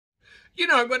You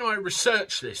know, when I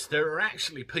research this, there are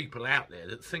actually people out there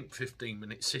that think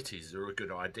 15-minute cities are a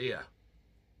good idea.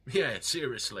 Yeah,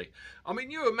 seriously. I mean,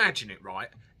 you imagine it, right?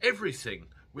 Everything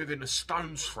within a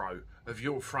stone's throw of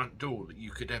your front door that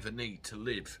you could ever need to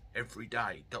live every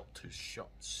day. Doctors,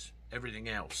 shops, everything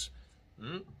else.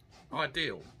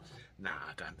 Ideal? Nah,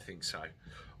 I don't think so.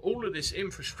 All of this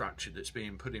infrastructure that's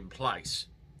being put in place,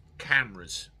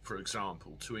 cameras, for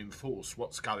example, to enforce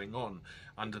what's going on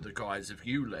under the guise of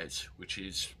ULEZ, which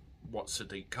is what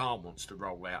Sadiq Khan wants to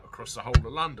roll out across the whole of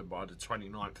London by the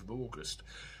 29th of August,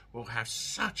 will have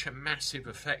such a massive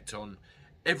effect on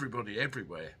everybody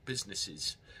everywhere,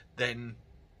 businesses, then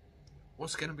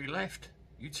what's going to be left?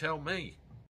 You tell me.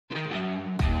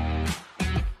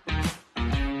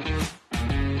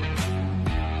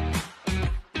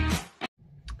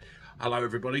 Hello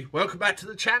everybody, welcome back to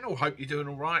the channel. Hope you're doing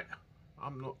all right.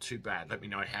 I'm not too bad. Let me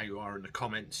know how you are in the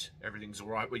comments. Everything's all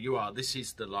right where you are. This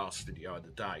is the last video of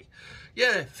the day.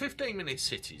 Yeah, 15-minute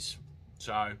cities.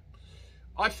 So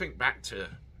I think back to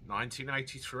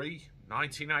 1983,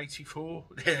 1984.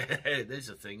 There's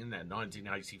a thing in there,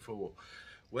 1984,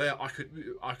 where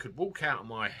I could walk out of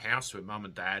my house with mum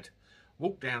and dad,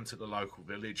 walk down to the local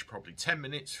village, probably 10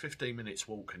 minutes, 15 minutes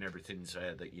walk, and everything's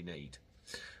there that you need.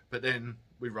 But then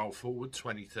we roll forward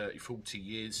 20, 30, 40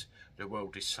 years. The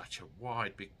world is such a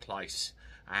wide, big place,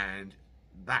 and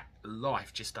that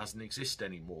life just doesn't exist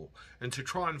anymore. And to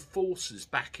try and force us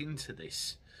back into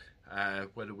this,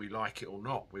 whether we like it or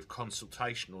not, with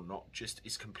consultation or not, just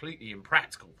is completely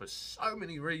impractical for so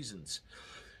many reasons.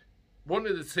 One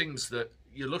of the things that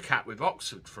you look at with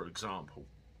Oxford, for example,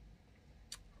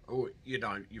 or, you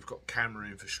know, you've got camera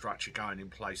infrastructure going in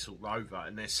place all over,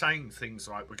 and they're saying things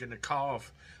like, we're going to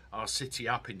carve our city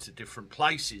up into different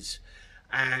places,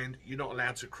 and you're not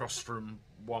allowed to cross from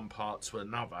one part to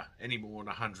another any more than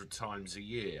 100 times a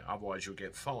year, otherwise you'll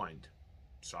get fined.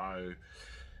 So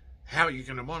how are you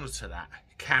going to monitor that?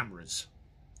 Cameras.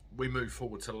 We move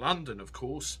forward to London, of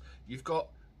course. You've got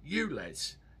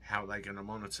ULEZ. How are they going to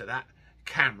monitor that?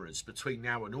 Cameras. Between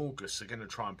now and August, they're going to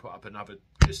try and put up another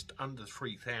just under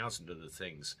 3,000 of the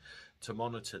things to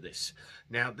monitor this.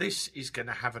 Now, this is going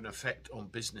to have an effect on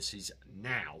businesses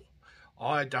now.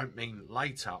 I don't mean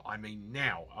later, I mean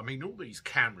now. I mean, all these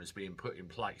cameras being put in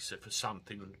place are for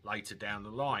something later down the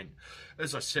line.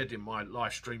 As I said in my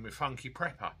live stream with Funky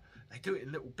Prepper, they do it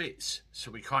in little bits, so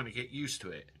we kind of get used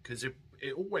to it. Because if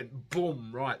it all went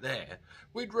boom right there,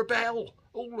 we'd rebel,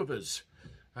 all of us.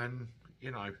 And you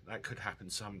know, that could happen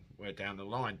somewhere down the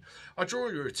line. I draw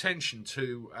your attention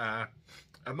to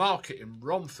a market in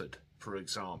Romford, for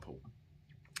example.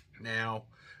 Now,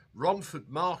 Romford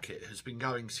Market has been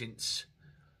going since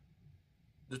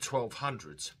the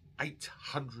 1200s,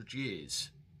 800 years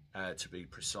to be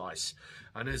precise.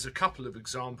 And there's a couple of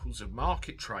examples of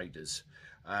market traders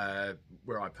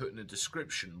where I put in a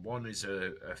description. One is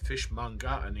a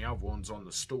fishmonger and the other one's on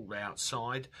the stall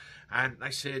outside. And they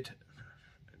said,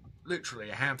 literally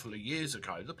a handful of years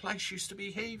ago, the place used to be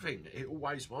heaving. It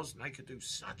always was, and they could do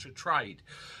such a trade.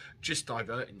 Just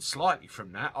diverting slightly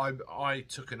from that, I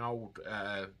took an old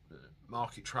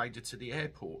market trader to the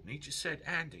airport, and he just said,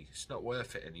 Andy, it's not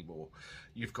worth it anymore.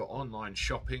 You've got online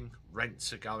shopping,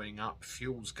 rents are going up,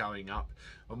 fuel's going up,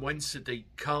 and when Sadiq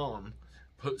Khan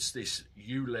puts this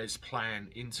ULEZ plan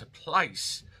into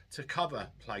place to cover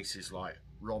places like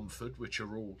Romford, which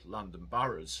are all London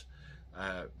boroughs,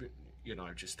 you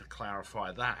know, just to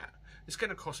clarify that, it's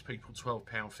going to cost people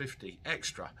 £12.50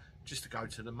 extra just to go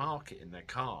to the market in their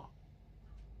car.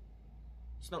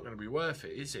 It's not going to be worth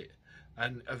it, is it?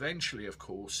 And eventually, of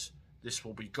course, this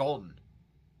will be gone,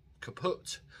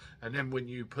 kaput. And then when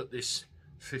you put this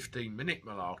 15-minute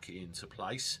malarkey into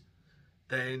place,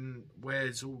 then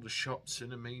where's all the shops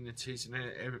and amenities?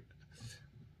 And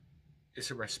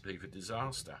it's a recipe for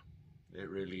disaster. It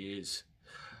really is.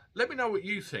 Let me know what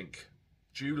you think.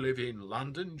 Do you live in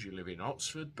London? Do you live in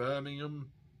Oxford,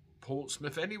 Birmingham,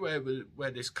 Portsmouth, anywhere where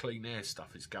this clean air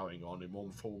stuff is going on in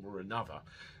one form or another?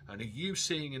 And are you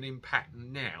seeing an impact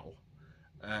now,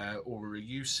 or are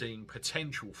you seeing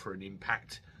potential for an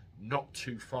impact not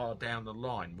too far down the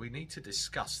line? We need to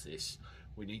discuss this.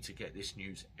 We need to get this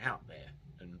news out there,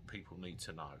 and people need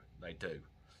to know. They do.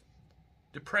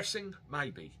 Depressing?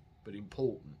 Maybe, but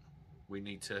important. We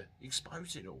need to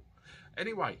expose it all.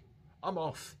 Anyway, I'm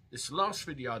off. It's the last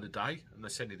video of the day,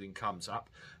 unless anything comes up.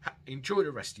 Enjoy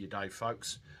the rest of your day,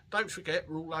 folks. Don't forget,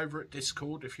 we're all over at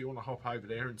Discord if you want to hop over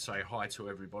there and say hi to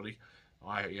everybody.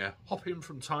 I hop in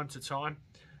from time to time,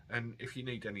 and if you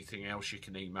need anything else, you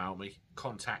can email me,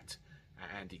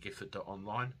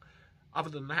 contact@andygifford.online.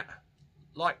 Other than that,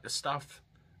 like the stuff,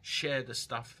 share the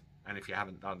stuff, And if you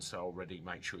haven't done so already,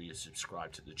 make sure you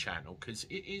subscribe to the channel because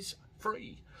it is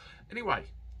free. Anyway,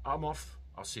 I'm off.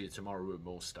 I'll see you tomorrow with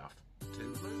more stuff.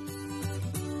 Toodaloo.